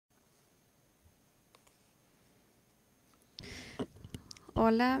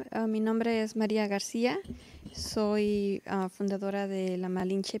Hola, mi nombre es María García. Soy fundadora de la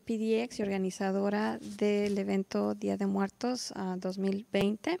Malinche PDX y organizadora del evento Día de Muertos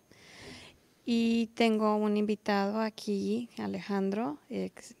 2020. Y tengo un invitado aquí, Alejandro.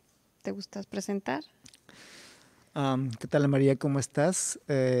 ¿Te gustas presentar? ¿Qué tal, María? ¿Cómo estás?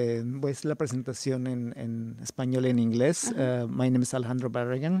 Voy a hacer la presentación en español y en inglés. My name is Alejandro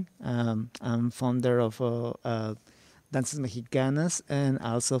Barragan. I'm founder of Danzas Mexicanas and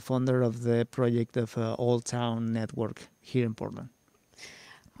also founder of the project of Old Town Network here in Portland.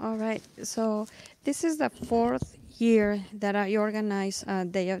 All right. So this is the fourth year that I organize a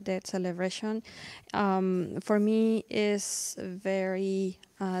Day of Dead celebration. For me, is very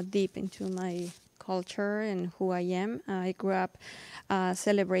deep into my culture and who I am. I grew up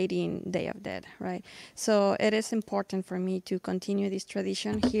celebrating Day of Dead, right? So it is important for me to continue this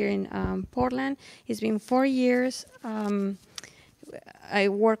tradition here in Portland. It's been 4 years. I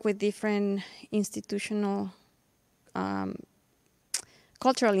work with different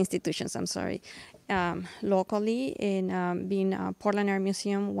cultural institutions, locally, in being Portland Art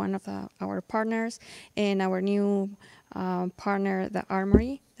Museum, one of our partners, and our new partner, the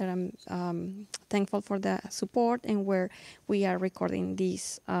Armory, that I'm thankful for the support, and where we are recording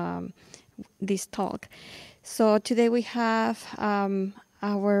this talk. So today we have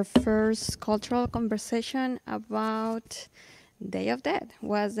our first cultural conversation about Day of Dead.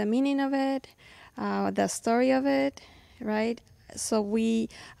 What's the meaning of it, the story of it, right? So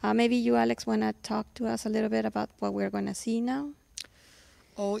maybe you, Alex, want to talk to us a little bit about what we're going to see now?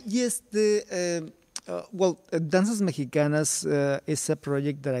 Oh, yes. Danzas Mexicanas is a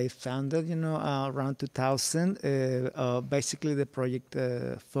project that I founded, around 2000. Basically, the project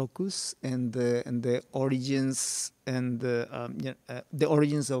focus and the origins and the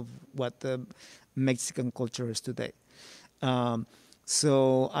origins of what Mexican culture is today.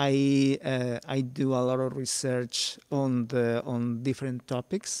 So I do a lot of research on different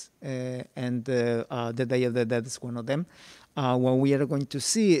topics, and the Day of the Dead is one of them. What we are going to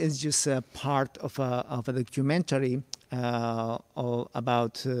see is just a part of a documentary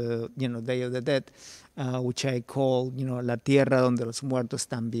about Day of the Dead, which I call La Tierra donde los muertos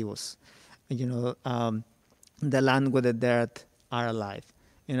están vivos, the land where the dead are alive.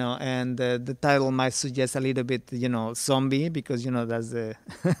 And the title might suggest a little bit, zombie, because that's the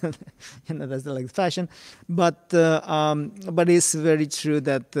that's the fashion, but it's very true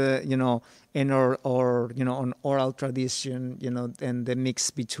that in our on oral tradition, and the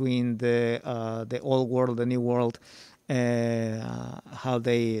mix between the old world, the new world, how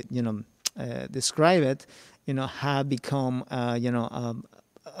they describe it, have become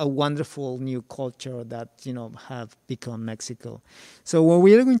a wonderful new culture that have become Mexico. So what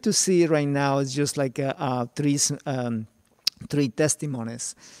we are going to see right now is just like three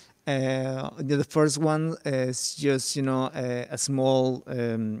testimonies. The first one is just a small.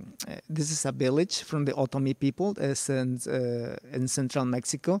 This is a village from the Otomi people in central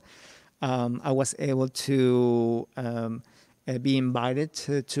Mexico. I was able to be invited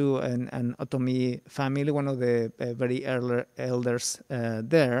to an Otomi family, one of the very elders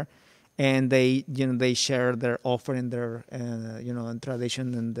there, and they share their offering, their and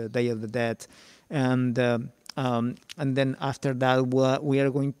tradition and the Day of the Dead, and then after that we are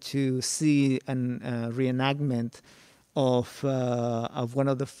going to see an reenactment of one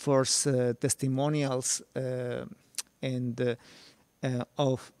of the first testimonials and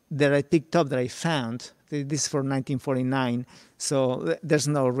of that I picked up, that I found. This is for 1949, so there's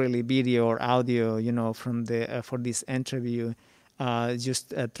no really video or audio, from the for this interview,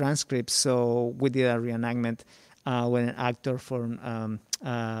 just a transcript. So we did a reenactment when an actor from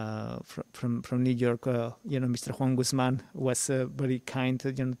New York, Mr. Juan Guzman, was very kind,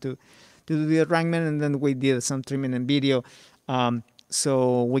 to do the reenactment, and then we did some trimming and video,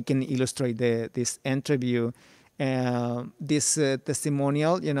 so we can illustrate this interview. This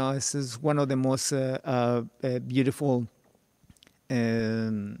testimonial, this is one of the most beautiful.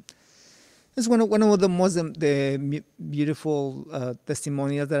 It's one of the most beautiful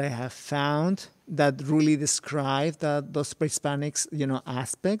testimonials that I have found that really describe those pre-Hispanics,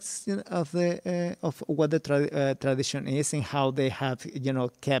 aspects of what the tradition is, and how they have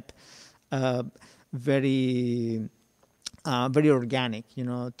kept very organic,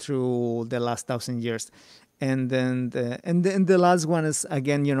 through the last 1,000 years. And then the last one is,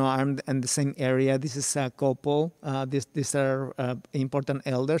 again, I'm in the same area. This is a couple. These are important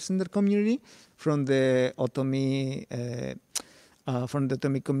elders in the community from the Otomi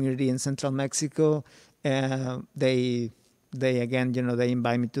community in central Mexico. They they again, they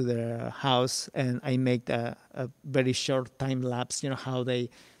invite me to their house, and I make a very short time lapse, how they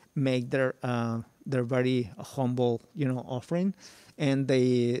make their very humble, offering, and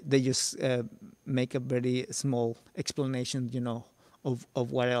they just make a very small explanation,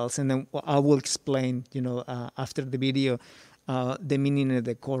 of what else, and then I will explain, after the video, the meaning of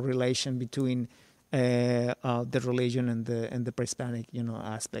the correlation between the religion and the pre-Hispanic,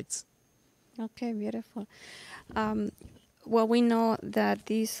 aspects. Okay, beautiful. Well, we know that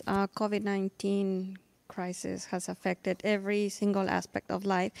this COVID-19 crisis has affected every single aspect of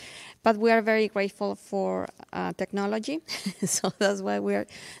life, but we are very grateful for technology. So that's why we're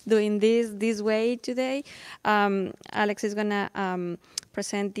doing this way today. Alex is gonna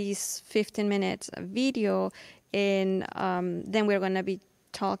present this 15 minutes video, and then we're gonna be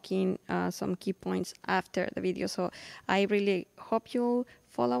talking some key points after the video. So I really hope you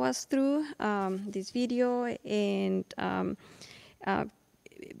follow us through this video, and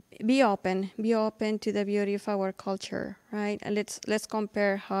be open to the beauty of our culture, right? And let's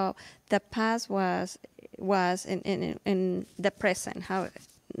compare how the past was in the present, how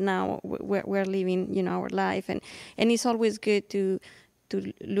now we're living, our life, and it's always good to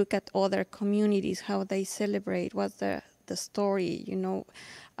look at other communities, how they celebrate, what's the story,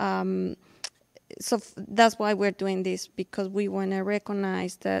 so that's why we're doing this, because we want to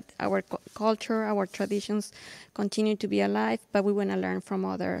recognize that our culture, our traditions continue to be alive, but we want to learn from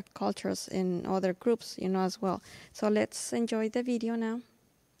other cultures and other groups, as well. So let's enjoy the video now.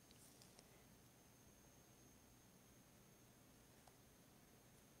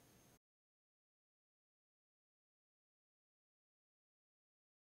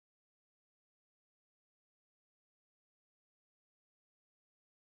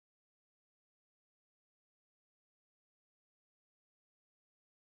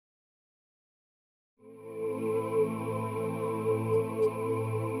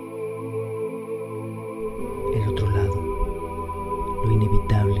 El otro lado, lo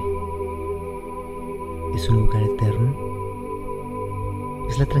inevitable, es un lugar eterno.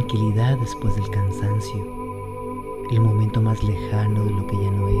 Es la tranquilidad después del cansancio, el momento más lejano de lo que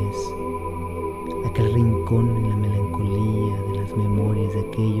ya no es, aquel rincón en la melancolía de las memorias de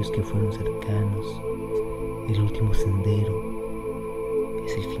aquellos que fueron cercanos, el último sendero.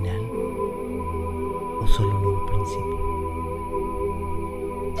 ¿Es el final o solo un nuevo principio?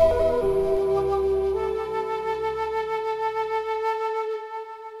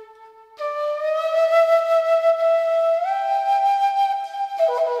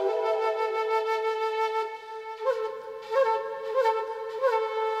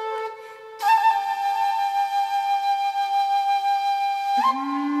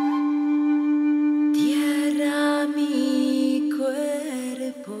 Tierra mi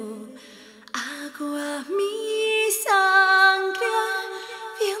cuerpo, agua mi sangre,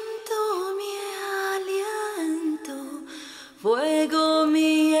 viento mi aliento, fuego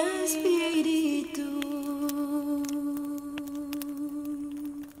mi espíritu.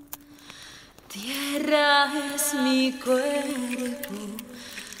 Tierra es mi cuerpo,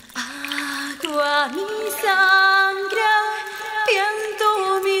 agua mi sangre, viento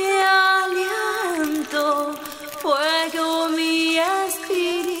mi aliento, fuego mi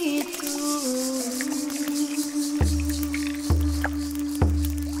espíritu.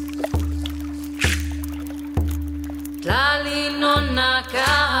 Tlali nonna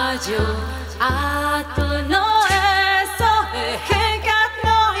kayo, atu no eso, ejekat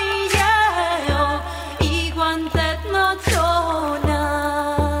no iyeo, iguantet no tona.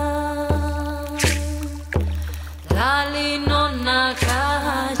 Tlali nonna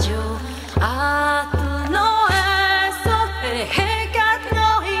kayo, atu no eso, ejekat no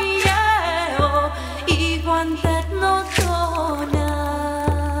iyeo, iguantet no tona.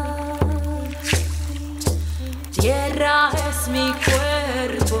 Tierra es mi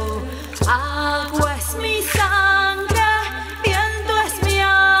cuerpo, agua es mi sangre, viento es mi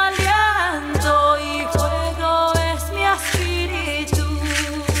aliento y fuego es mi espíritu.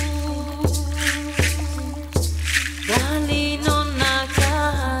 Dali nonna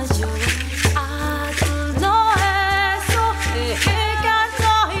kayo, atu no eso, ejekat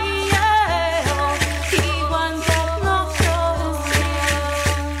no iyeo, iguantet no tona.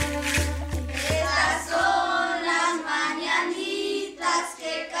 Estas son las mañanitas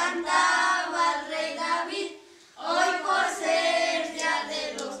que cantaba el rey David.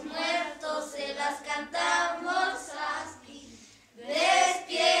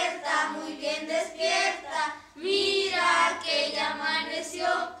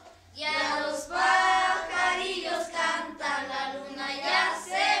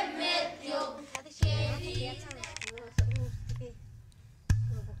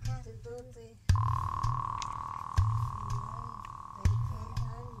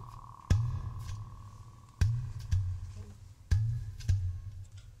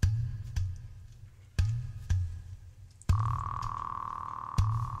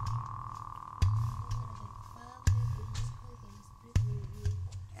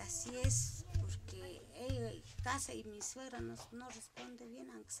 Así es, porque ella casa y mi suegra no responde bien,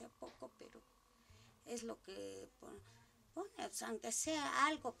 aunque sea poco, pero es lo que pone, aunque sea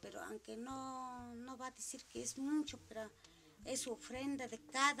algo, pero aunque no va a decir que es mucho, pero es su ofrenda de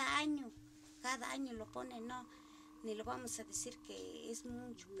cada año lo pone, no, ni lo vamos a decir que es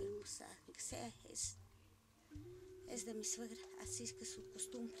mucho, pero pues, aunque sea, es de mi suegra, así es que es su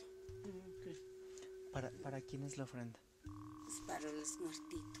costumbre. Okay. ¿Para quién es la ofrenda? Pues para los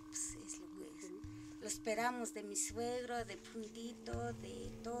muertitos, pues es lo que es. Lo esperamos de mi suegro, de Puntito,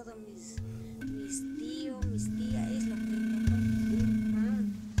 de todos mis tíos, mis tías, es lo que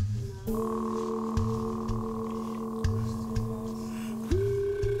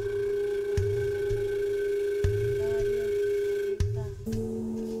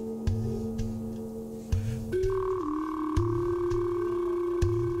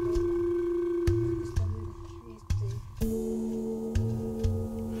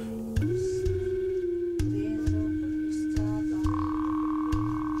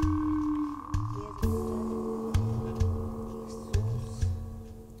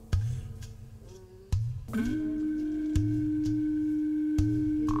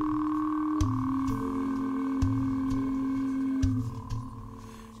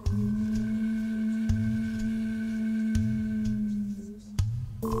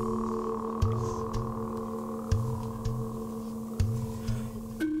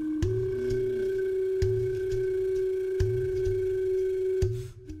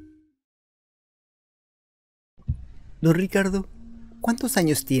Don Ricardo, ¿cuántos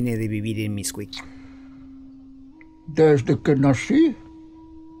años tiene de vivir en Mixquic? Desde que nací.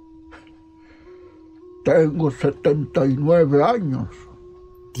 Tengo 79 años.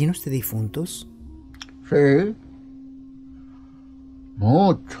 ¿Tiene usted difuntos? Sí.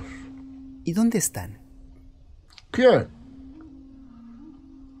 Muchos. ¿Y dónde están? ¿Quién?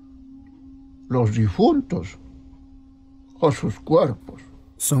 Los difuntos. O sus cuerpos.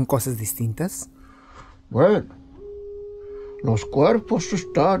 ¿Son cosas distintas? Bueno, los cuerpos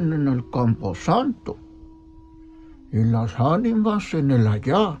están en el camposanto y las ánimas en el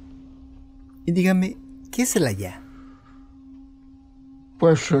allá. Y dígame, ¿qué es el allá?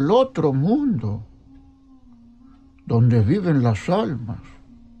 Pues el otro mundo, donde viven las almas.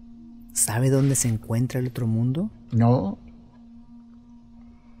 ¿Sabe dónde se encuentra el otro mundo? No,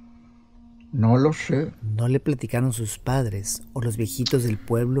 no lo sé. ¿No le platicaron sus padres o los viejitos del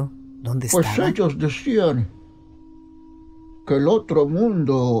pueblo dónde Pues estaba? ellos decían que el otro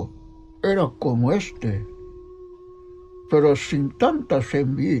mundo era como este, pero sin tantas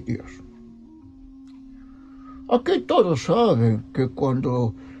envidias. Aquí todos saben que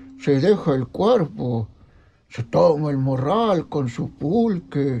cuando se deja el cuerpo, se toma el morral con su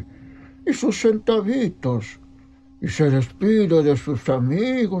pulque y sus centavitos y se despide de sus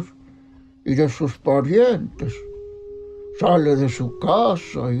amigos y de sus parientes. Sale de su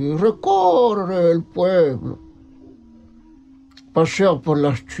casa y recorre el pueblo. Pasea por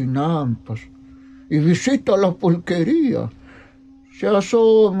las chinampas y visita la pulquería. Se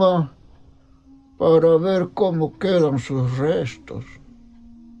asoma para ver cómo quedan sus restos.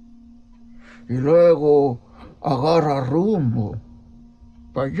 Y luego agarra rumbo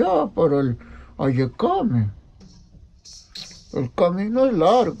para allá, para el Ayecame. El camino es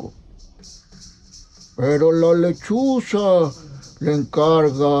largo, pero la lechuza le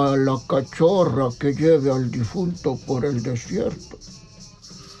encarga a la cachorra que lleve al difunto por el desierto.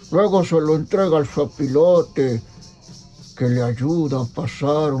 Luego se lo entrega al zapilote que le ayuda a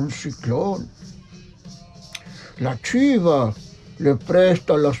pasar un ciclón. La chiva le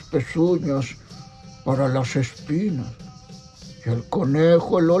presta las pezuñas para las espinas y el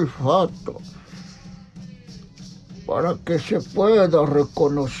conejo el olfato para que se pueda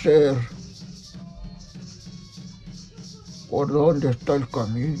reconocer por dónde está el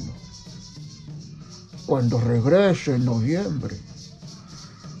camino. Cuando regrese en noviembre,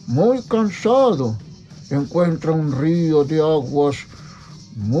 muy cansado, encuentra un río de aguas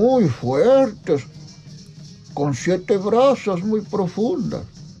muy fuertes, con 7 brazas muy profundas.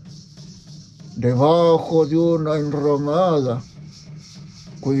 Debajo de una enramada,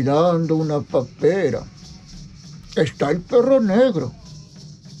 cuidando una papera, está el perro negro.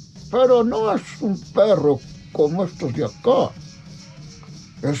 Pero no es un perro como estos de acá.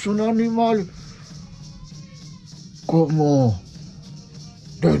 Es un animal como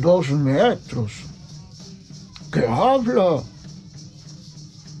de 2 metros que habla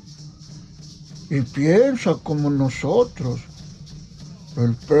y piensa como nosotros.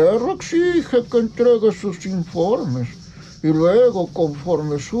 El perro exige que entregue sus informes y luego,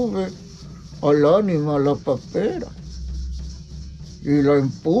 conforme sube al ánima a la papera y la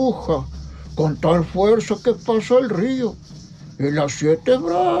empuja con tal fuerza que pasa el río y las 7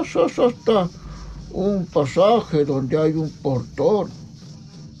 brazas hasta un pasaje donde hay un portón.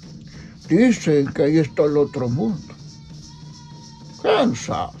 Dicen que ahí está el otro mundo. ¿Quién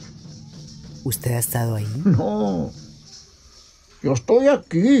sabe? ¿Usted ha estado ahí? No, yo estoy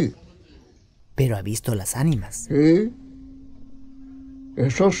aquí. Pero ha visto las ánimas. Sí,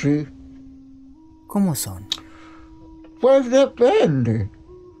 eso sí. ¿Cómo son? Pues depende.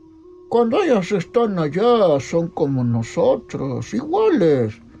 Cuando ellas están allá son como nosotros,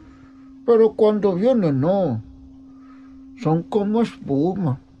 iguales. Pero cuando vienen no. Son como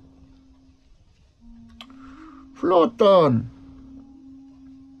espuma. Flotan.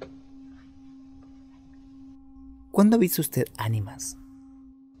 ¿Cuándo ha visto usted ánimas?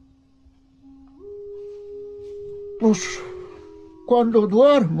 Pues cuando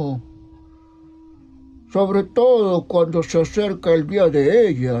duermo. Sobre todo cuando se acerca el día de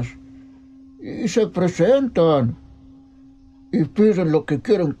ellas. Y se presentan. Y piden lo que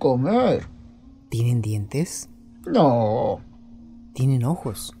quieren comer. ¿Tienen dientes? No, ¿Tienen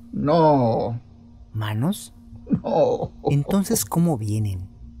ojos? no, ¿Manos? no. Entonces, ¿cómo vienen?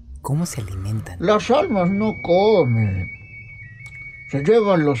 ¿Cómo se alimentan? Las almas no comen. Se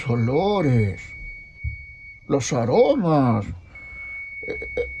llevan los olores, los aromas.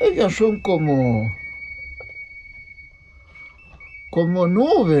 Ellas son como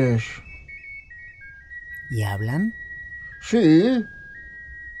nubes. ¿Y hablan? Sí,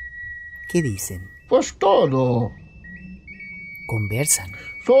 ¿Qué dicen? pues todo. Conversan.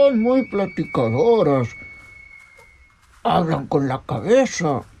 Son muy platicadoras. Hablan con la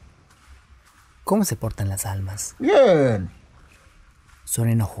cabeza. ¿Cómo se portan las almas? Bien. ¿Son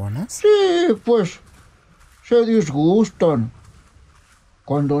enojonas? Sí, pues se disgustan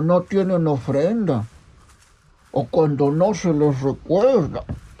cuando no tienen ofrenda o cuando no se les recuerda.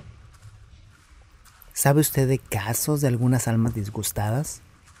 ¿Sabe usted de casos de algunas almas disgustadas?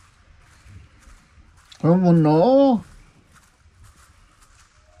 ¿Cómo no?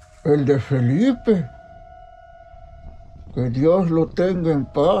 El de Felipe. Que Dios lo tenga en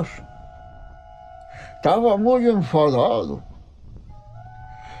paz. Estaba muy enfadado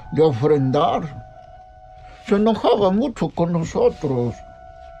de ofrendar. Se enojaba mucho con nosotros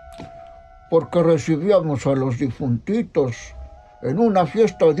porque recibíamos a los difuntitos. En una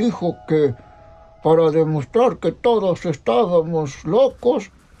fiesta dijo que para demostrar que todos estábamos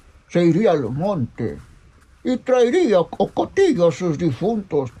locos, se iría al monte y traería cocotillo a sus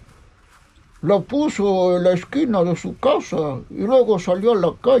difuntos. Lo puso en la esquina de su casa y luego salió a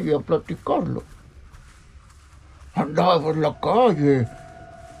la calle a platicarlo. Andaba en la calle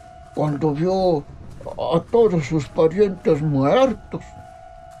cuando vio a todos sus parientes muertos,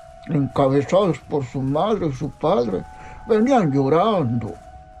 encabezados por su madre y su padre. Venían llorando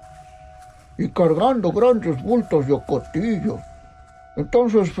y cargando grandes bultos de ocotillo.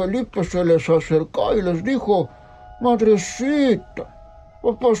 Entonces Felipe se les acercó y les dijo: madrecita,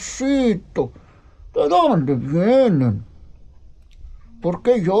 papacito, ¿de dónde vienen? ¿Por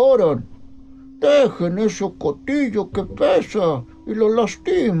qué lloran? Dejen ese ocotillo que pesa y lo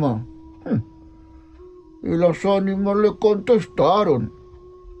lastima. Y las ánimas le contestaron: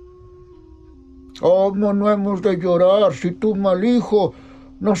 ¿cómo no hemos de llorar si tú, mal hijo,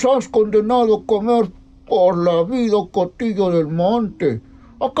 nos has condenado a comer por la vida ocotillo del monte?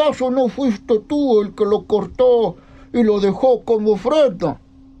 ¿Acaso no fuiste tú el que lo cortó y lo dejó como ofrenda?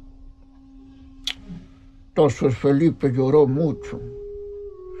 Entonces Felipe lloró mucho,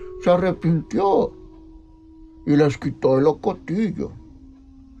 se arrepintió y les quitó el ocotillo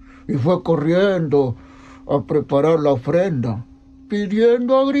y fue corriendo a preparar la ofrenda,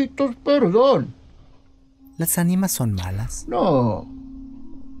 pidiendo a gritos perdón. ¿Las ánimas son malas? No,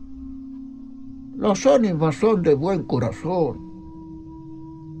 las ánimas son de buen corazón.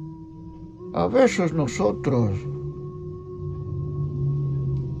 A veces nosotros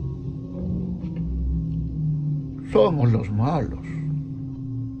somos los malos.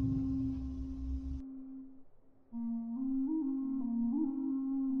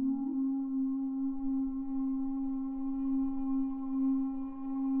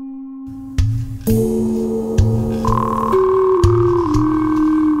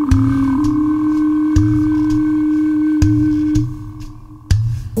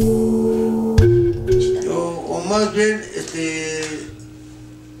 O más bien,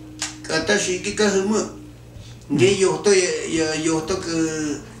 atashi kikahumu nge yo to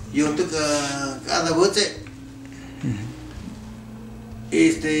cada bote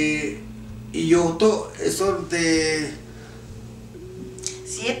yo to son de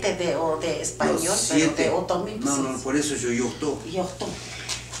 7 de español, no, pero de otomí. No, por eso yo to. De otomí.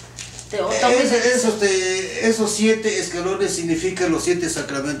 Esos 7 escalones significan los 7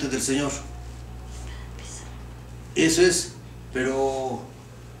 sacramentos del Señor. Eso es, pero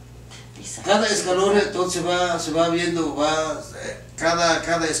cada escalón entonces se va viendo,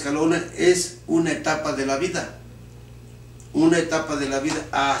 cada escalón es una etapa de la vida. Una etapa de la vida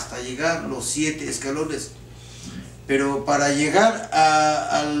hasta llegar los 7 escalones. Pero para llegar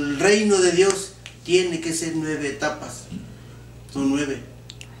al reino de Dios tiene que ser 9 etapas. Son 9.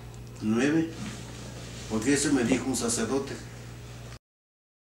 9. Porque eso me dijo un sacerdote.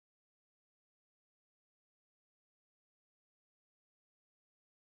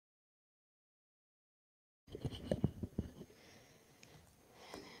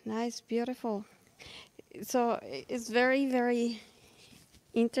 Nice, beautiful. So it's very, very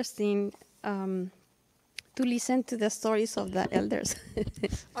interesting to listen to the stories of the elders.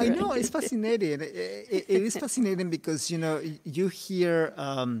 I know, it's fascinating. It is fascinating because, you hear,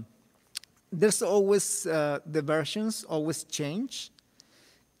 there's always, the versions always change.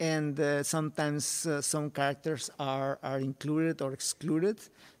 And sometimes some characters are included or excluded,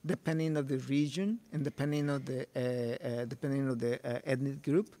 depending on the region and depending on the ethnic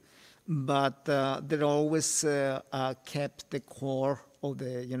group. But they always kept the core of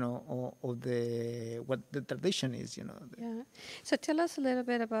the what the tradition is. Yeah. So tell us a little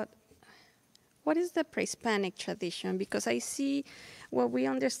bit about what is the pre-Hispanic tradition, because I see what we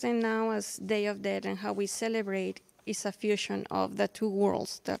understand now as Day of Dead and how we celebrate is a fusion of the two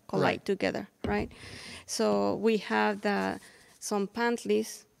worlds that collide together, right? So we have some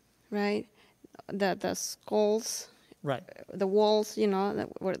pantlis, right? The skulls, right? The walls,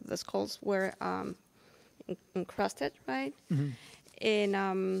 where the skulls were encrusted, right? Mm-hmm.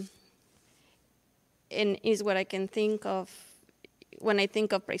 And is what I can think of when I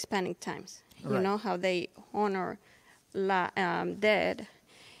think of pre-Hispanic times. Right. You know how they honor dead,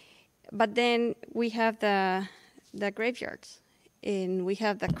 but then we have the graveyards, and we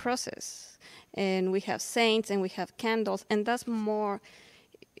have the crosses, and we have saints, and we have candles, and that's more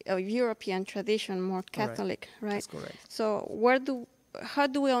a European tradition, more Catholic, right? That's correct. So how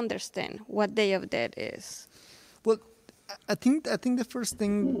do we understand what Day of Dead is? Well, I think the first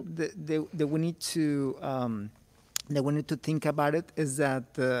thing that we need to think about it is that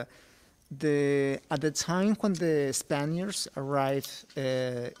at the time when the Spaniards arrived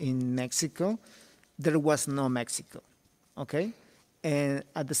in Mexico, there was no Mexico, okay? And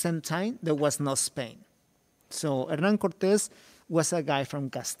at the same time, there was no Spain. So Hernán Cortés was a guy from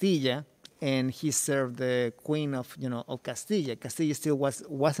Castilla, and he served the queen of Castilla. Castilla still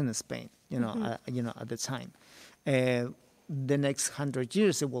wasn't Spain, at the time. The next 100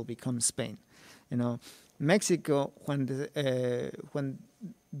 years, it will become Spain. Mexico, when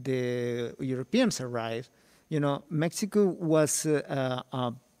the Europeans arrived, Mexico was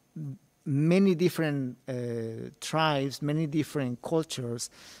many different tribes, many different cultures.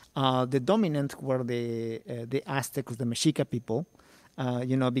 The dominant were the Aztecs, the Mexica people,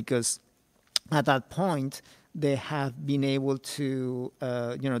 because at that point they have been able to,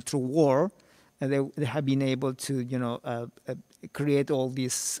 through war, they have been able to, create all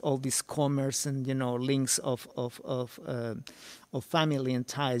this commerce and links of family and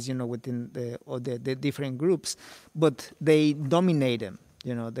ties, within the different groups, but they dominate them.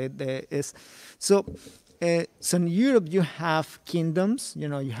 So in Europe you have kingdoms,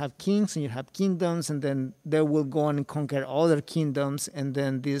 you have kings and you have kingdoms, and then they will go on and conquer other kingdoms, and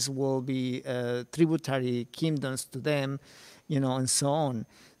then this will be tributary kingdoms to them, and so on.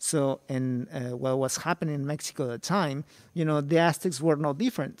 So, and what was happening in Mexico at the time, the Aztecs were no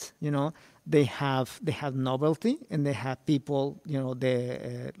different. They have nobility, and they have people,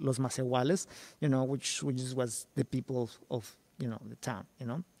 los Macehuales, which was the people of the town,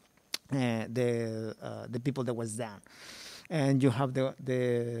 the people that was down. And you have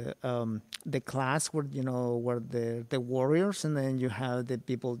the class where where the warriors, and then you have the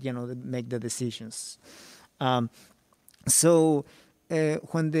people that make the decisions. So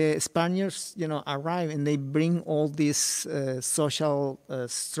when the Spaniards arrive and they bring all this social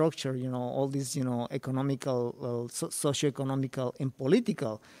structure, all this economical, socio-economical and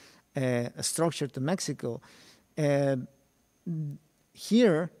political structure to Mexico,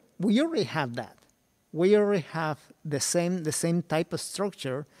 here we already have that. We already have the same type of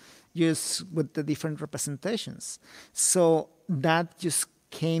structure, just with the different representations. So that just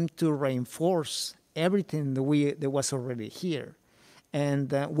came to reinforce everything that was already here.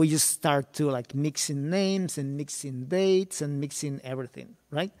 And we just start to like mixing names and mixing dates and mixing everything,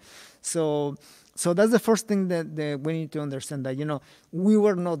 right? So that's the first thing that we need to understand, that, we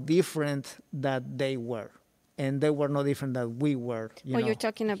were not different that they were. And they were no different than we were. You're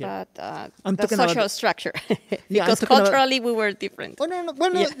talking here. about I'm the talking social about structure. Yeah, Because culturally we were different. Oh, no.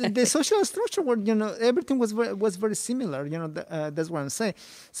 Well, no, the social structure were, everything was very similar. That's what I'm saying.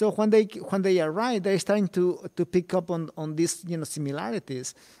 So when they arrived, they're starting to pick up on these,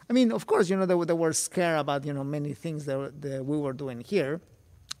 similarities. I mean, of course, they were scared about, many things that we were doing here.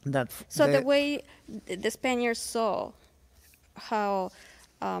 So the way the Spaniards saw how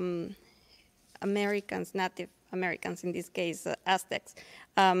Americans, Native Americans, in this case Aztecs,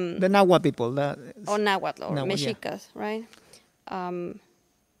 the Nahua people, or Nahuatl, or Nahua, Mexicas, right?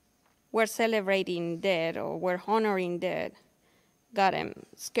 Were celebrating dead or were honoring dead, got them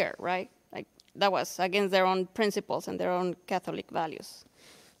scared, right? Like that was against their own principles and their own Catholic values.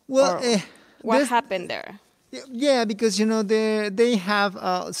 Well, what happened there? Yeah, because they have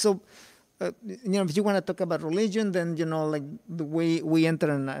if you want to talk about religion, then like we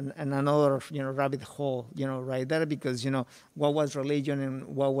enter in another rabbit hole, right there, because what was religion and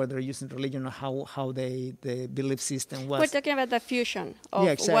what were they using religion, how the belief system was. We're talking about the fusion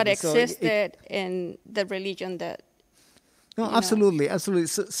of what existed in the religion that. No, absolutely.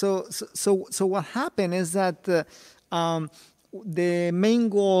 So what happened is that the main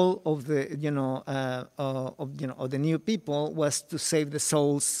goal of the of the new people was to save the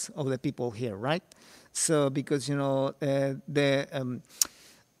souls of the people here, right? So because the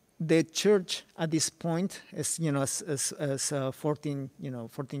church at this point is 14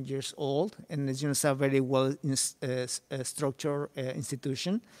 years old, and it's a very well structured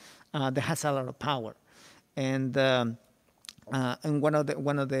institution that has a lot of power, and one of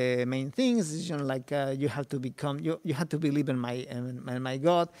the main things is you have to become you have to believe in my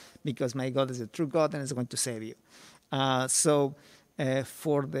God, because my God is a true God and is going to save you. So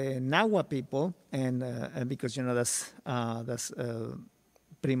for the Nahua people, and because that's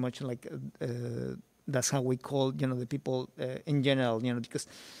pretty much that's how we call the people in general, because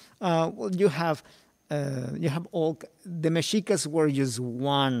you have all the Mexicas were just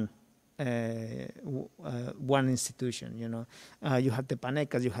one institution. You have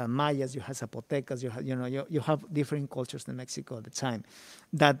Tepanecas, you have Mayas, you have Zapotecas, you have different cultures in Mexico at the time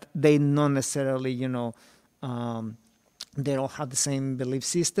that they not necessarily they all have the same belief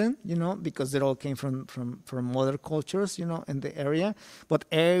system, because they all came from other cultures, in the area, but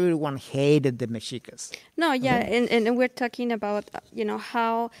everyone hated the Mexicas. No, yeah, and we're talking about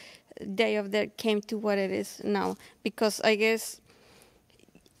how Day of Dead came to what it is now, because I guess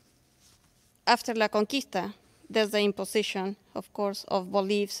after La Conquista, there's the imposition, of course, of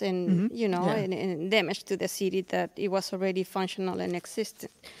beliefs and and damage to the city that it was already functional and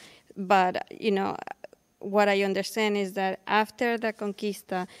existent. But what I understand is that after the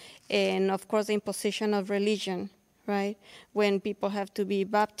Conquista, and of course the imposition of religion, right? When people have to be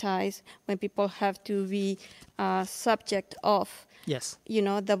baptized, when people have to be subject of,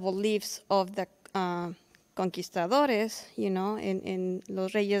 the beliefs of the conquistadores, and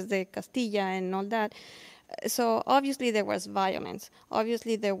los reyes de Castilla and all that. So obviously there was violence.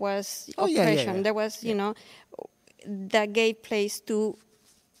 Obviously there was oppression. There was, that gave place to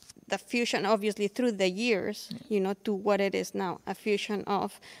the fusion, obviously through the years, to what it is now, a fusion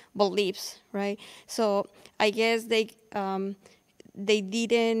of beliefs, right? So I guess they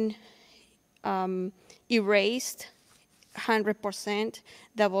didn't erase 100%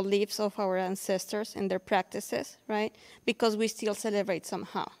 the beliefs of our ancestors and their practices, right? Because we still celebrate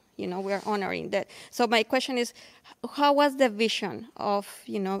somehow, we're honoring that. So my question is, how was the vision of,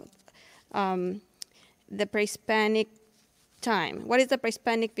 the pre-Hispanic time? What is the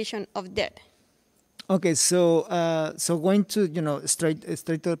pre-Hispanic vision of death? Okay, so going to straight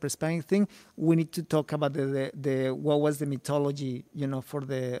to the pre-Hispanic thing, we need to talk about the what was the mythology for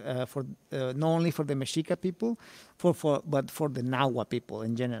not only for the Mexica people, but for the Nahua people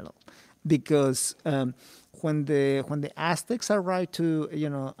in general, because when the Aztecs arrived to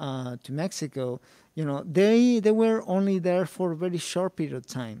Mexico, they were only there for a very short period of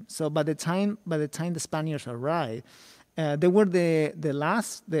time. So by the time the Spaniards arrived, they were the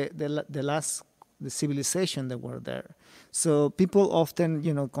last civilization that were there. So people often,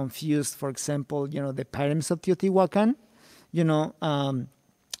 confused, for example, the pyramids of Teotihuacan,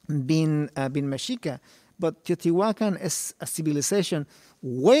 being Mexica. But Teotihuacan is a civilization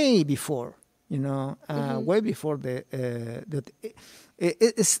way before, way before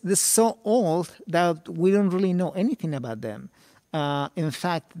it's so old that we don't really know anything about them. In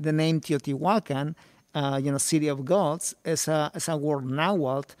fact, the name Teotihuacan, city of gods, is a word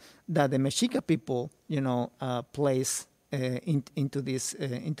Nahuatl that the Mexica people, place into this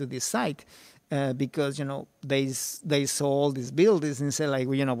site. Because they saw all these buildings and said like,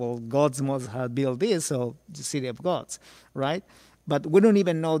 well, gods must have built this, so the city of gods, right? But we don't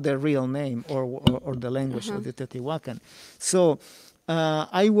even know the real name or the language of the Teotihuacan. So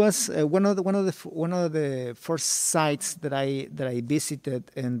I was one of the first sites that I visited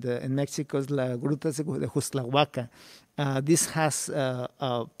in Mexico is La Gruta de Juztlahuaca. This has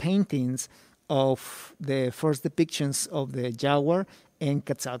paintings of the first depictions of the jaguar and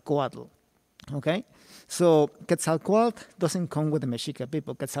Quetzalcoatl. Okay, so Quetzalcoatl doesn't come with the Mexica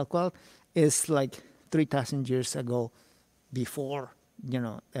people. Quetzalcoatl is like 3,000 years ago, before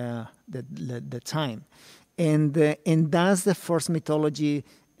the time, and that's the first mythology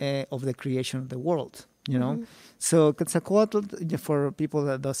of the creation of the world. So Quetzalcoatl, for people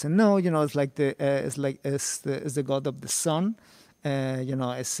that doesn't know, it's like it's the god of the sun.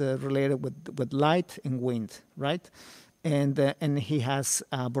 It's related with light and wind, right? And he has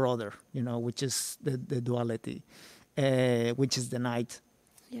a brother, which is the duality, which is the night,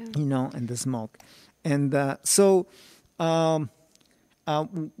 and the smoke. And so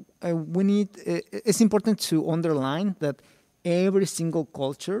we need. It's important to underline that every single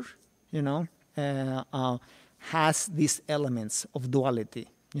culture, has these elements of duality.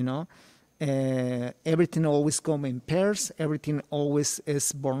 Everything always comes in pairs. Everything always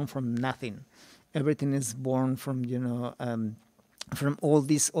is born from nothing. Everything is born from from all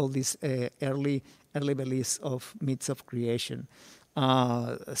these early beliefs of myths of creation.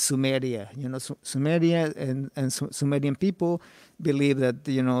 Sumeria, Sumeria and Sumerian people believe that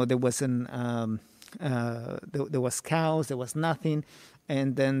there wasn't there was chaos, there was nothing,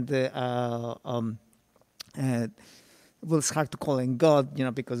 and then it was hard to call him God,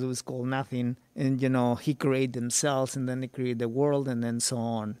 because it was called nothing, and he created themselves, and then he created the world, and then so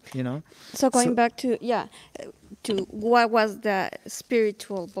on, So going back to what was the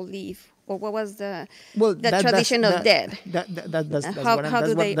spiritual belief, or what was the tradition of dead? That's how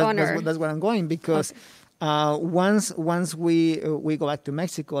do they honor? That's what I'm going, because once we go back to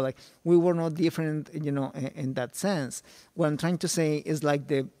Mexico, like we were not different, in that sense. What I'm trying to say is like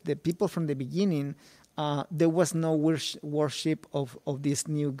the people from the beginning. There was no worship of these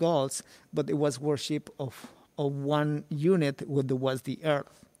new gods, but it was worship of one unit, which was the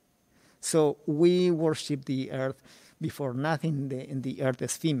earth. So we worship the earth before nothing, and the earth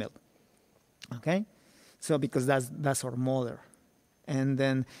is female. Okay, so because that's our mother, and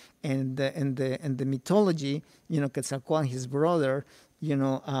then and the mythology, Quetzalcoatl and his brother,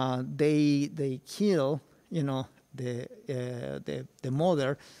 they kill the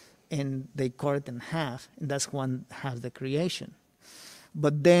mother. And they cut it in half, and that's one half the creation.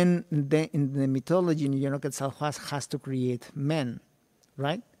 But then in the mythology, Quetzalcoatl has to create men,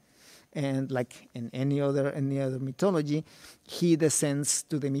 right? And like in any other mythology, he descends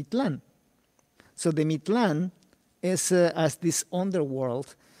to the Mictlán. So the Mictlán is as this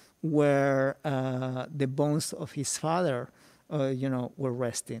underworld where the bones of his father, were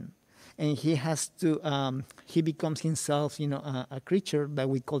resting. And he has to, he becomes himself, a creature that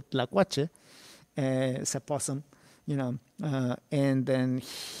we call Tlacuache, it's a possum, and then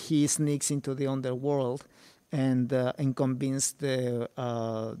he sneaks into the underworld and convinces the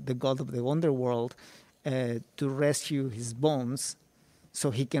god of the underworld to rescue his bones,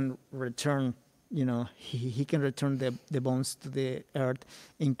 so he can return. He can return the bones to the earth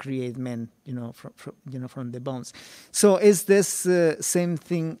and create men, from the bones. So it's this same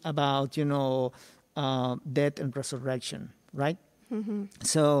thing about, death and resurrection, right? Mm-hmm.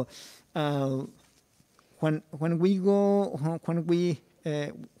 So when we go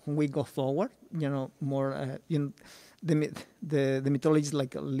forward, more, the mythology is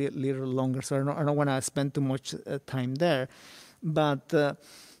like a little longer, so I don't want to spend too much time there, but.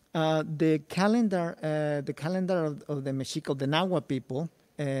 The calendar of the Mexica, the Nahua people,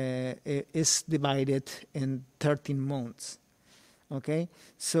 is divided in 13 months. Okay,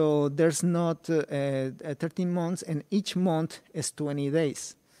 so there's not 13 months, and each month is 20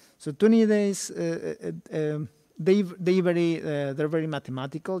 days. So 20 days, they're very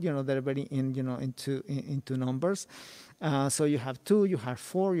mathematical. They're very into numbers. So you have 2, you have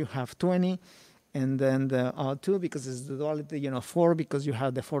 4, you have 20. And then the 2 because it's the duality, 4 because you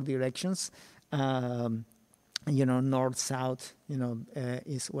have the 4 directions, north, south,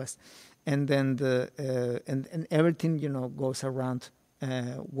 east, west, and then and everything goes around,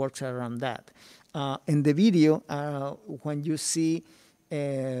 works around that. In the video, when you see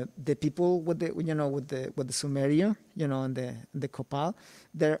the people with the with the sumerio, and the copal,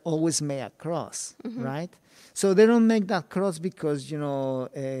 they're always made a cross, right? So they don't make that cross because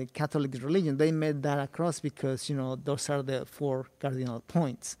Catholic religion. They made that a cross because those are the 4 cardinal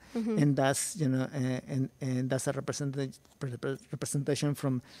points, and that's and that's a representation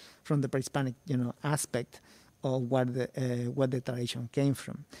from the pre-Hispanic aspect of what the tradition came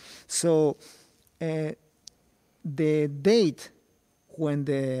from. So the date when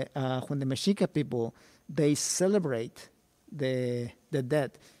the Mexica people they celebrate the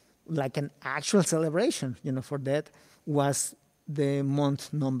dead, like an actual celebration, for death, was the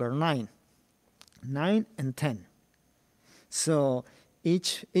month number 9 and 10. So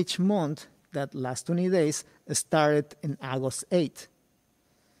each month that last 20 days started in August 8.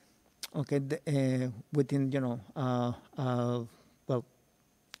 Okay, within well,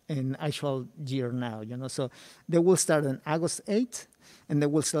 in actual year now, so they will start on August 8, and they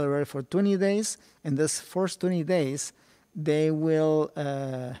will celebrate for 20 days, and this first 20 days they will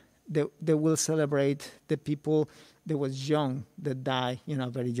celebrate the people that was young, that died a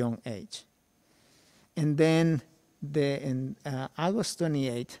very young age. And then in August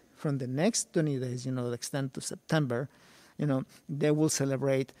 28, from the next 20 days, extend to September, they will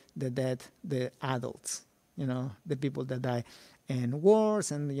celebrate the dead, the adults, the people that die in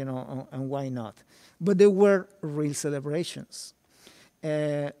wars, and and why not? But they were real celebrations.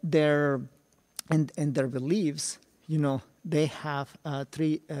 Their beliefs, they have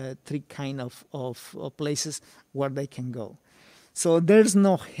three kind of places where they can go. So there's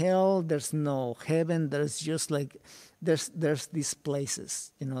no hell, there's no heaven. There's just like there's these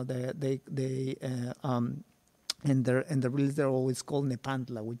places, and the beliefs they're always called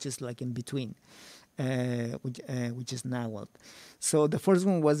Nepantla, which is like in between, which is Nahuatl. So the first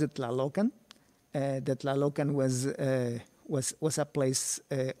one was the Tlalocan. The Tlalocan was a place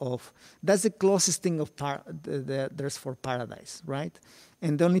of, that's the closest thing of there's for paradise, right?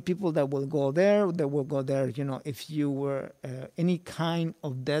 And the only people that will go there, if you were any kind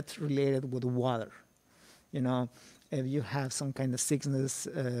of death related with water, if you have some kind of sickness.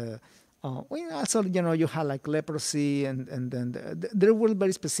 Also, you have like leprosy, and then there will be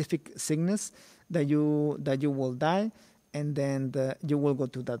very specific sickness that you will die, and then you will go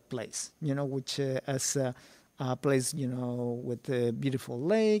to that place, which as a place, with beautiful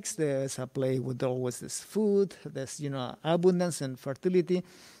lakes. There's a place with always this food. There's, abundance and fertility,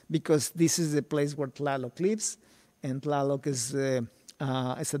 because this is the place where Tlaloc lives, and Tlaloc is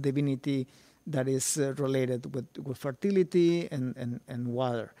a divinity that is related with fertility and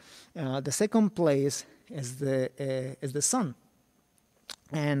water. The second place is the sun,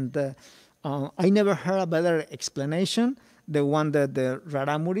 and I never heard a better explanation. The one that the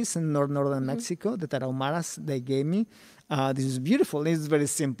Raramuris in northern Mexico, the Tarahumaras, they gave me. This is beautiful. This is very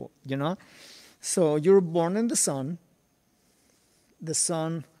simple, So you're born in the sun. The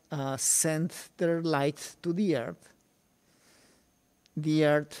sun sent their light to the earth. The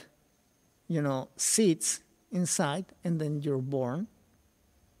earth, sits inside, and then you're born.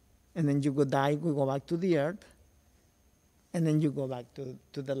 And then you die, we go back to the earth. And then you go back to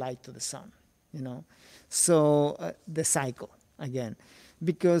the light, to the sun, So the cycle again,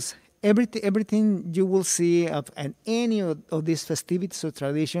 because everything you will see of any of these festivities or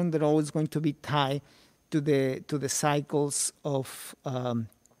tradition, they're always going to be tied to the cycles of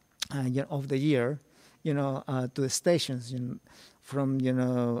the year, to the stations, from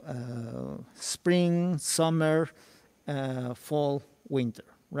spring, summer, fall, winter,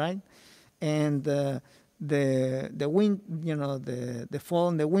 right? And the fall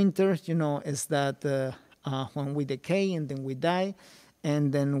and the winter, is that when we decay and then we die,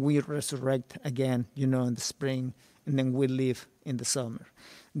 and then we resurrect again, in the spring, and then we live in the summer.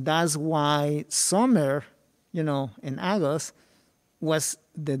 That's why summer, in August, was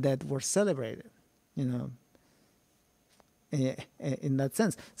the dead were celebrated, in that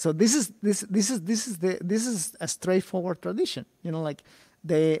sense. So this is a straightforward tradition, like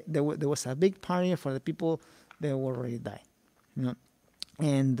there was a big party for the people that already died,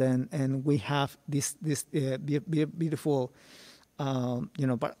 and we have this beautiful,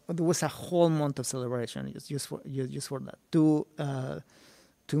 but there was a whole month of celebration just for that. Two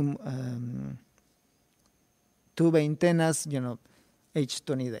veintenas, each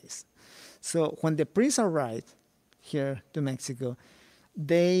 20 days. So when the priests arrived here to Mexico,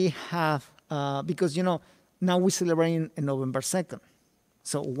 they have because now we're celebrating in November 2nd.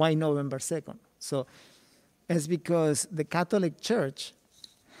 So why November 2nd? So it's because the Catholic Church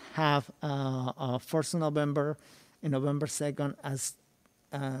have 1st of November and November 2nd as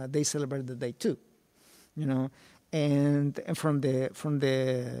they celebrate the day too, and from the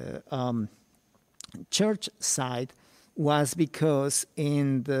church side was because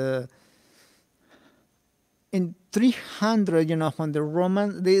in 300, when the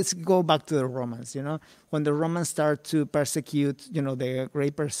Romans, let's go back to the Romans, when the Romans start to persecute, the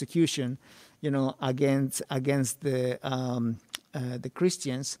great persecution, against the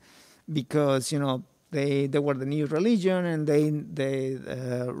Christians, because, they were the new religion, and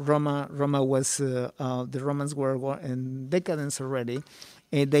Roma was the Romans were in decadence already,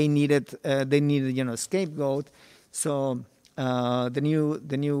 and they needed scapegoat. So the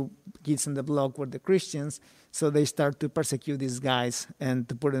new kids on the block were the Christians. So they start to persecute these guys and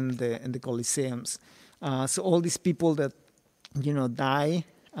to put in the Colosseums. So all these people that die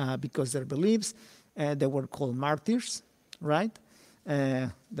because their beliefs, they were called martyrs, right?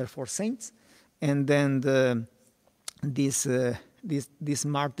 Therefore saints. And then these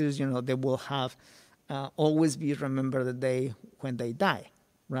martyrs, they will have always be remembered the day when they die,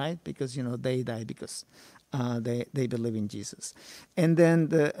 right? Because they die because they believe in Jesus. And then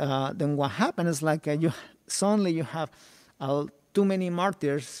then what happened is like suddenly you have too many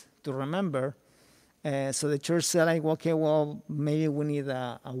martyrs to remember. So the church said, like, okay, well, maybe we need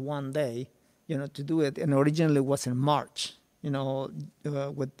a one day, to do it. And originally it was in March,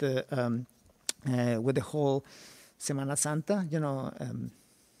 with the whole Semana Santa,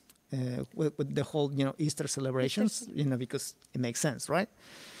 with the whole, Easter celebrations, because it makes sense, right?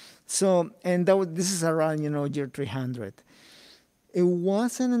 So, and this is around, year 300. It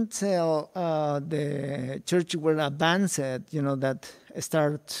wasn't until the church were advanced, that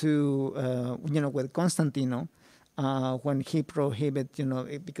started to, with Constantino, when he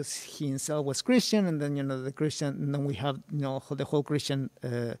prohibited, because he himself was Christian, and then, the Christian, and then we have, the whole Christian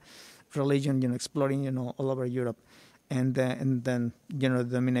religion, exploring, all over Europe, and then, the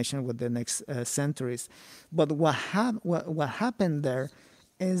domination with the next centuries. But what happened there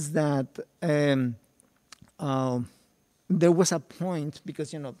is that there was a point,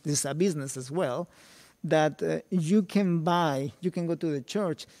 because this is a business as well, that you can go to the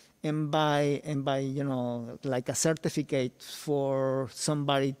church and buy like a certificate for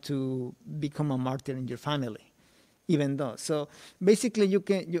somebody to become a martyr in your family, even though. So basically, you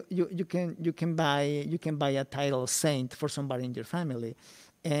can buy a title of saint for somebody in your family,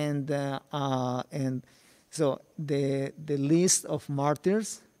 and so the list of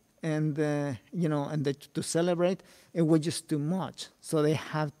martyrs and to celebrate, it was just too much. So they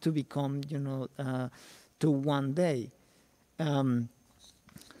have to become to one day.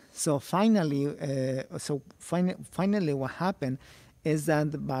 So finally, what happened is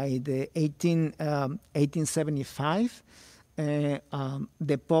that by the 1875,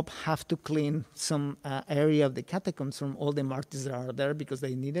 the Pope have to clean some area of the catacombs from all the martyrs that are there, because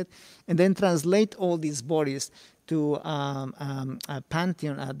they need it, and then translate all these bodies to a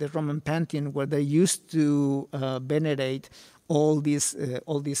pantheon, the Roman pantheon, where they used to venerate all these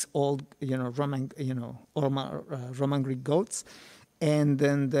old Roman Roman Greek gods, and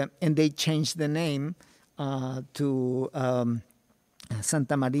then they changed the name to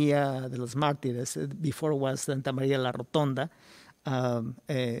Santa Maria de los Mártires. Before was Santa Maria la Rotonda,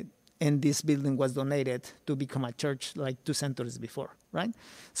 and this building was donated to become a church like 2 centuries before, right?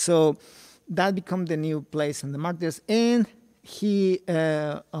 So that became the new place in the martyrs, and he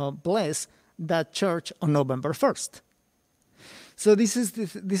blessed that church on November 1st. So this is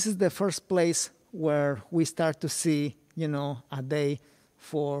the first place where we start to see, a day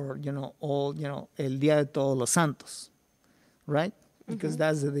for, all, El Día de Todos los Santos, right? Because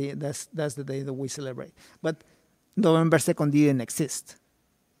that's the day, that's the day that we celebrate. But November 2nd didn't exist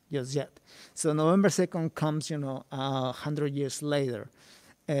just yet. So November 2nd comes, 100 years later.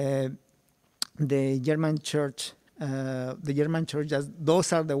 The German church,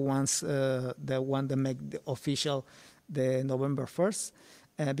 those are the ones, that make the official the November 1st,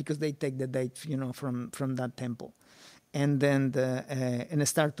 because they take the date, from that temple, and then and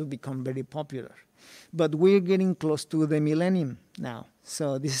start to become very popular. But we're getting close to the millennium now.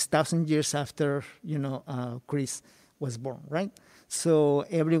 So this is 1,000 years after, Christ was born, right? So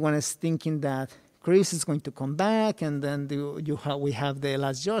everyone is thinking that Christ is going to come back, and then we have the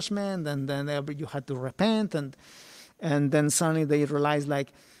last judgment, and then you have to repent, and then suddenly they realize,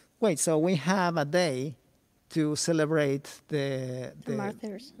 like, wait, so we have a day to celebrate the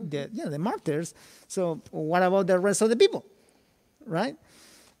martyrs. The martyrs. So what about the rest of the people, right?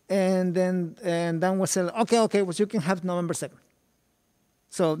 And then we said, okay, well, you can have November 2nd.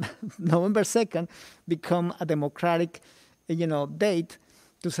 So November 2nd become a democratic, date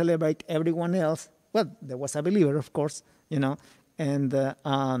to celebrate everyone else. Well, there was a believer, of course, and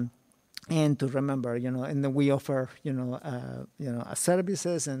and to remember, and then we offer,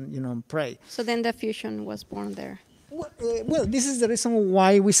 services and pray. So then the fusion was born there. Well, this is the reason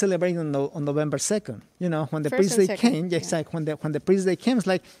why we celebrate on November 2nd. When the First priest and day second, came, yeah. it's like when the priest day came, it's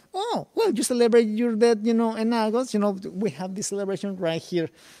like, oh, well, you celebrate your dead, in August. We have this celebration right here,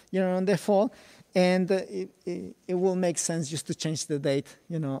 in the fall, and it will make sense just to change the date,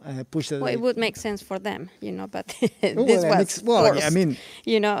 push the Well, date. it would make sense for them, but this was forced, I mean,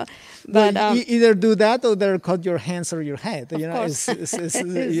 But either do that or they'll cut your hands or your head. course. You So don't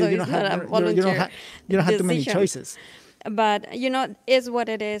it's not a have volunteer you don't have too many decision. choices. But is what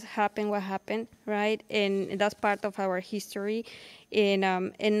it is. What happened, right? And that's part of our history. And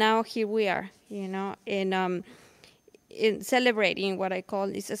now here we are, in celebrating what I call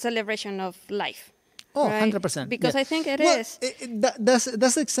is a celebration of life. Oh, right? 100%. Because yeah. I think it well, is.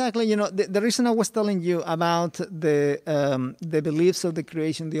 That's exactly, the reason I was telling you about the beliefs of the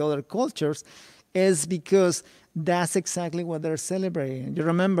creation, the other cultures, is because that's exactly what they're celebrating. You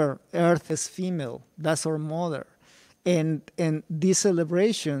remember, Earth is female. That's our mother. And these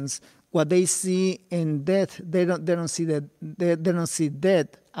celebrations, what they see in death, they don't see that they don't see death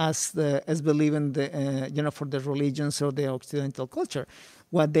as believing for the religions or the Occidental culture.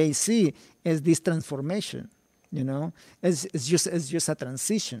 What they see is this transformation. It's just a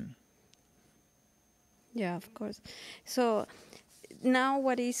transition. Yeah, of course. So now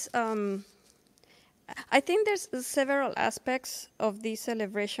what is I think there's several aspects of this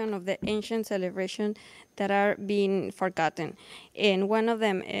celebration, of the ancient celebration, that are being forgotten. And one of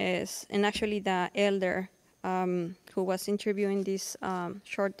them is, and actually the elder who was interviewing this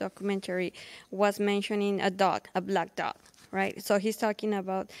short documentary was mentioning a dog, a black dog, right? So he's talking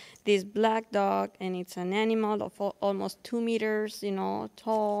about this black dog, and it's an animal of almost 2 meters,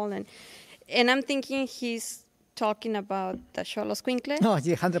 tall. And I'm thinking he's talking about the Xoloscuincle. Oh,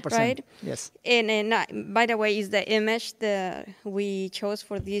 yeah, 100%. Right? Yes. And by the way, is the image that we chose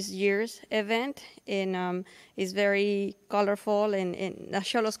for this year's event, and is very colorful. And the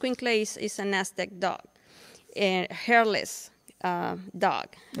Xoloscuincle is an Aztec dog, a hairless dog,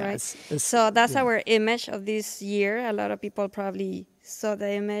 right? Yeah, so that's our image of this year. A lot of people probably saw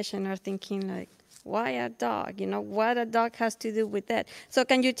the image and are thinking like, why a dog? What a dog has to do with that. So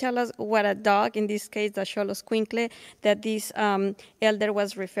can you tell us what a dog, in this case, the Xoloscuincle, that this elder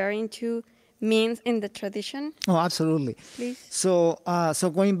was referring to, means in the tradition? Oh, absolutely. Please. So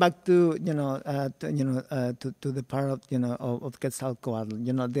going back to the part of Quetzalcoatl,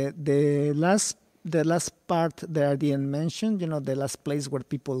 the last part that I didn't mention, the last place where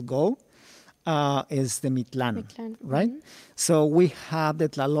people go, is the Mictlán, right? Mm-hmm. So we have the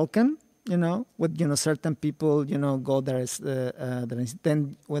Tlalocan, with certain people, go there.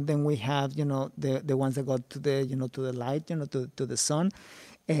 Then we have the ones that go to the to the light, to the sun.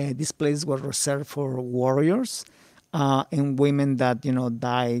 This place was reserved for warriors and women that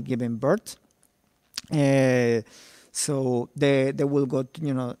die giving birth. So they will go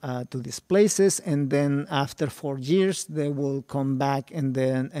to these places, and then after 4 years they will come back, and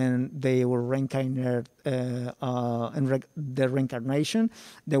they will reincarnate. The reincarnation,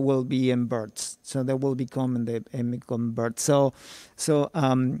 they will be in birds, so they will become birds. So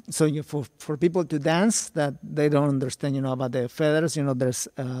for people to dance that they don't understand, about the feathers, there's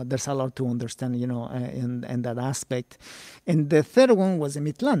a lot to understand, in that aspect. And the third one was the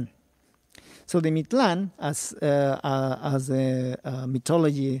Mictlán. So the Mictlán, as the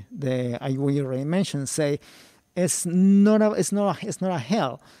mythology we already mentioned, say, it's not a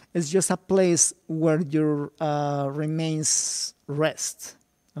hell. It's just a place where your remains rest.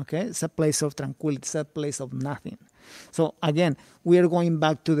 Okay, it's a place of tranquility. It's a place of nothing. So again, we are going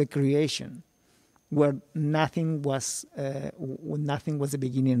back to the creation, where nothing was the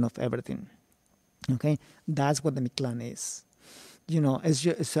beginning of everything. Okay, that's what the Mictlán is.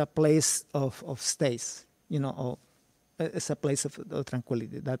 It's a place of stays, it's a place of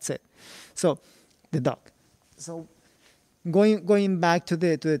tranquility. That's it. So the dog. So going back to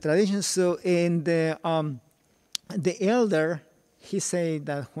the tradition. So in the elder, he said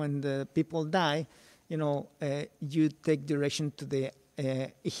that when the people die, you take direction to the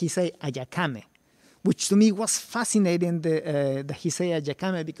he say Ayacame, which to me was fascinating. The he say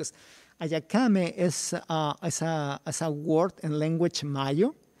Ayacame, because Ayacame is a word in language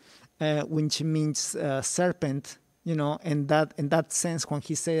Mayo, which means serpent. In that sense, when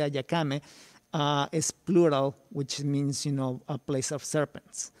he said Ayacame, is plural, which means a place of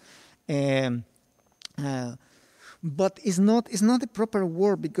serpents. But it's not the proper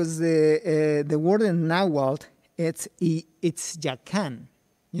word, because the word in Nahuatl it's Yacan,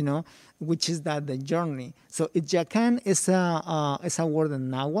 which is that the journey. So Yacan is a word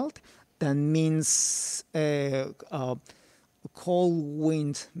in Nahuatl. that means cold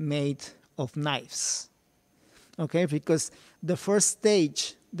wind made of knives. Okay, because the first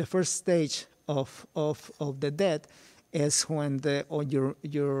stage of the death is when the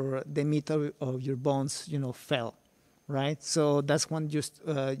meat of your bones, fell, right? So that's when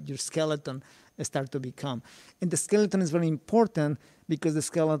your skeleton start to become, and the skeleton is very important because the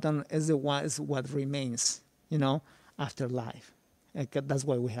skeleton is what remains, after life. That's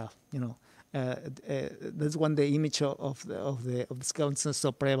why we have, that's when the image of the skeleton is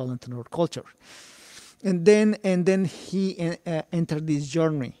so prevalent in our culture. And then he entered this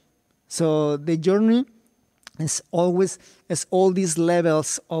journey. So the journey is always all these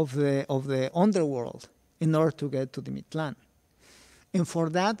levels of the underworld in order to get to the Mictlán. And for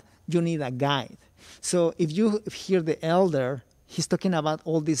that, you need a guide. So if you hear the elder, he's talking about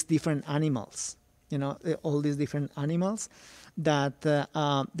all these different animals, all these different animals that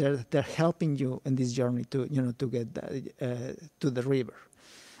they're helping you in this journey to get to the river.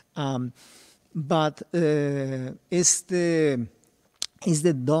 But it's the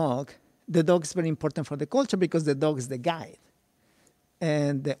dog. The dog is very important for the culture because the dog is the guide,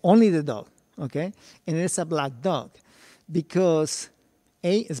 and only the dog. Okay, and it's a black dog because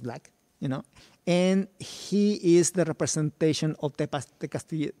is black, and he is the representation of the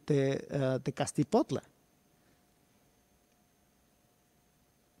Castipotla.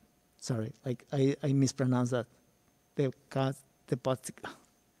 Sorry, I mispronounced that.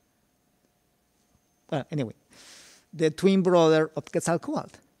 Well, anyway, the twin brother of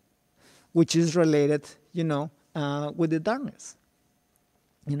Quetzalcoatl, which is related, with the darkness.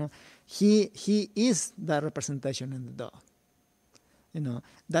 He is the representation in the dog.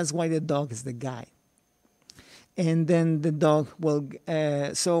 That's why the dog is the guide. And then the dog will.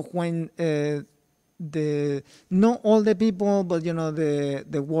 So when not all the people, but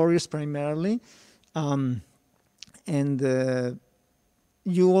the warriors primarily, and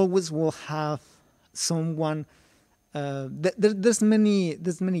you always will have someone. There's many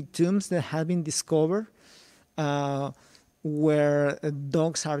tombs that have been discovered where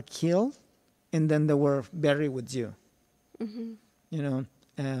dogs are killed and then they were buried with you. Mm-hmm.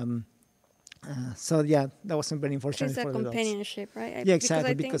 So yeah, that wasn't very unfortunate for the dogs. It's a companionship, right? Yeah,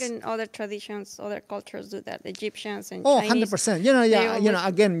 exactly. Because I think in other traditions, other cultures do that. The Egyptians and Chinese. 100%.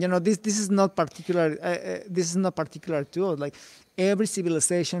 Again, this is not particular. This is not particular to us. Like every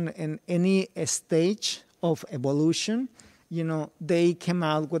civilization in any stage of evolution, they came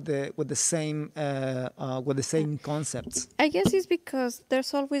out with the same concepts. I guess it's because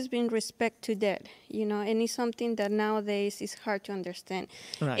there's always been respect to death, and it's something that nowadays is hard to understand.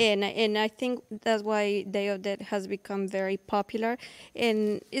 Right. And I think that's why Day of Death has become very popular,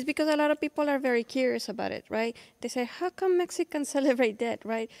 and it's because a lot of people are very curious about it, right? They say, how come Mexicans celebrate death,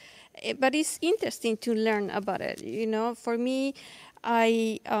 right? But it's interesting to learn about it. For me,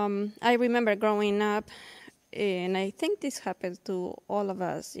 I remember growing up. And I think this happens to all of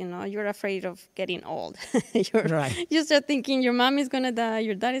us. You're afraid of getting old. Right. You start thinking your mom is going to die,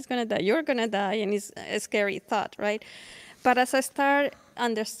 your dad is going to die, you're going to die, and it's a scary thought, right? But as I start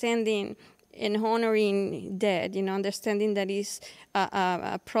understanding and honoring death, understanding that is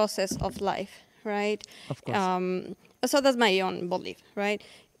a process of life, right? Of course. So that's my own belief, right?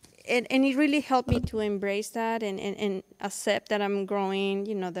 And it really helped me to embrace that and accept that I'm growing,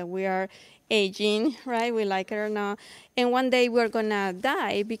 that we are aging, right? We like it or not. And one day we're going to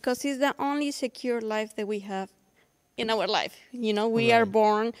die because it's the only secure life that we have in our life. We are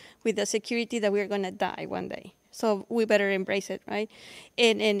born with the security that we're going to die one day. So we better embrace it, right?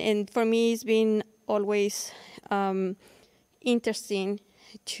 And for me, it's been always interesting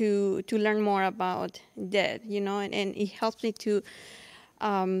to learn more about death, and it helps me to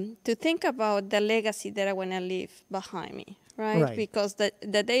think about the legacy that I want to leave behind me. Right? Because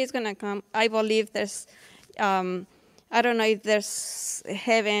the day is going to come. I believe there's, I don't know if there's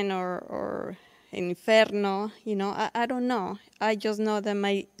heaven or inferno, I don't know. I just know that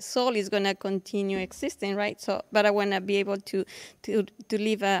my soul is going to continue existing, right? So, but I want to be able to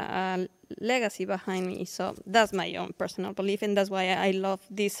leave a legacy behind me. So that's my own personal belief, and that's why I love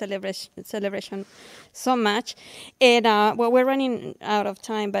this celebration so much. And we're running out of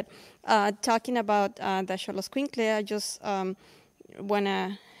time, but talking about the Xoloscuincle, I just want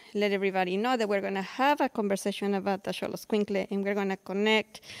to let everybody know that we're going to have a conversation about the Xoloscuincle, and we're going to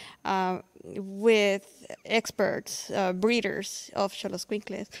connect with experts, breeders of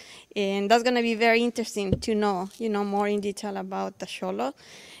Xoloscuincles. And that's going to be very interesting to know, more in detail about the Xolo.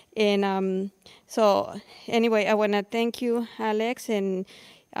 And so anyway, I want to thank you, Alex, and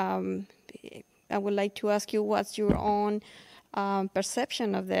I would like to ask you what's your own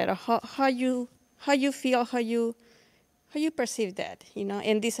perception of that, or how you feel, how you perceive that,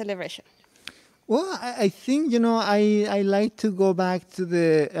 in this celebration. Well, I think, I like to go back to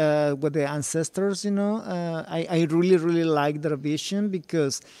the with the ancestors. I really, really like their vision,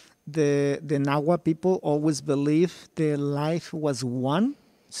 because the Nahua people always believe the life was one,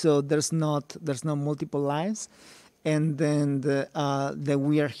 so there's no multiple lives, and then that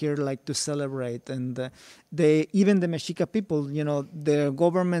we are here like to celebrate. And even the Mexica people, their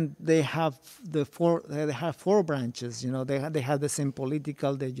government, they have four branches. They have the same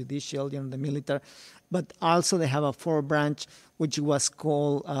political, the judicial, the military, but also they have a fourth branch which was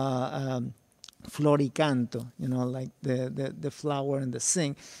called floricanto, like the flower and the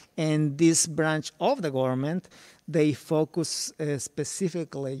sing. And this branch of the government, they focus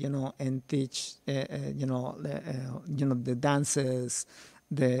specifically, and teach, the dances,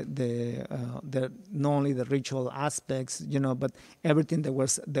 the not only the ritual aspects, but everything that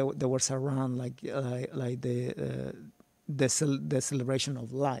was around, like the celebration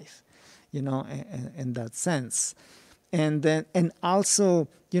of life, in that sense. And also,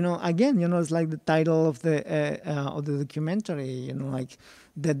 again, it's like the title of the documentary, like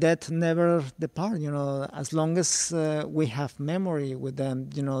the dead never depart. As long as we have memory with them,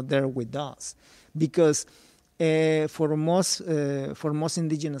 they're with us. Because for most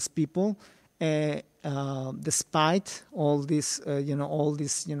indigenous people, despite all this,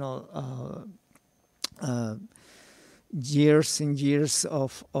 years and years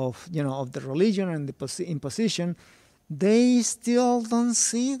of the religion and the imposition, they still don't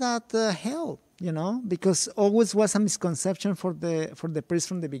see that hell, because always was a misconception for the priests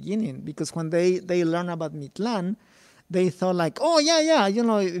from the beginning. Because when they learn about Mictlan, they thought like, oh yeah,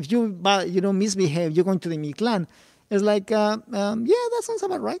 if you misbehave, you're going to the Mictlan. It's like, yeah, that sounds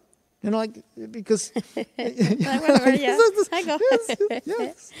about right. Because whatever, yeah. I go.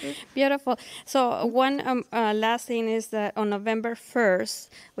 Yes. Beautiful. So one last thing is that on November 1st,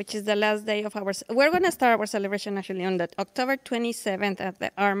 which is the last day of we're going to start our celebration actually on that October 27th at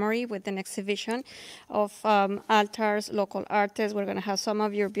the Armory with an exhibition of altars, local artists. We're going to have some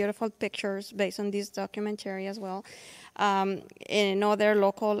of your beautiful pictures based on this documentary as well. And other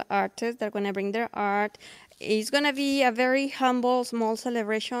local artists that are going to bring their art. It's going to be a very humble, small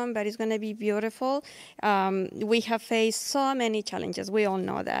celebration, but it's going to be beautiful. We have faced so many challenges. We all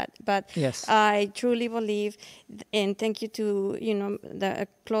know that. But yes. I truly believe, and thank you to the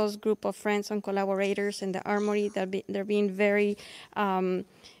close group of friends and collaborators in the Armory, they're being very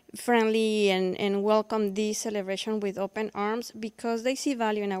friendly and welcome this celebration with open arms, because they see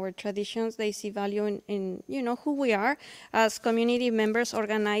value in our traditions. They see value in who we are as community members,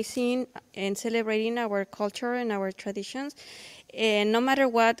 organizing and celebrating our culture and our traditions. And no matter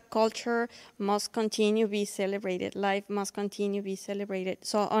what, culture must continue to be celebrated. Life must continue to be celebrated.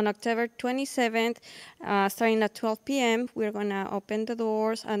 So on October 27th, starting at 12 p.m., we're going to open the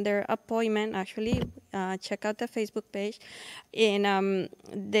doors under appointment, actually. Check out the Facebook page. And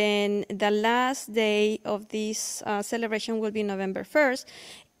then the last day of this celebration will be November 1st.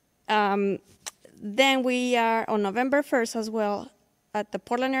 Then we are on November 1st as well at the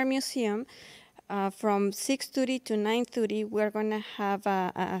Portland Art Museum. From 6:30 to 9:30, we're going to have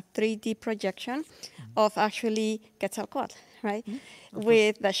a 3D projection of actually Quetzalcoatl, right?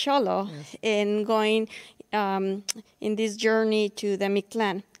 With the Xolo, yes. And going in this journey to the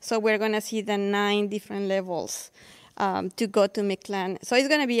Mictlan. So we're going to see the 9 different levels to go to Mictlan. So it's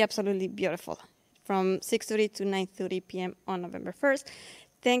going to be absolutely beautiful from 6:30 to 9:30 p.m. on November 1st.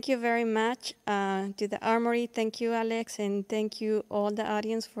 Thank you very much to the Armory. Thank you, Alex, and thank you all the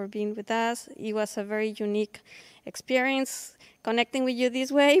audience for being with us. It was a very unique experience connecting with you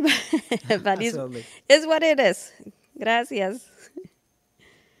this way, but it's what it is. Gracias.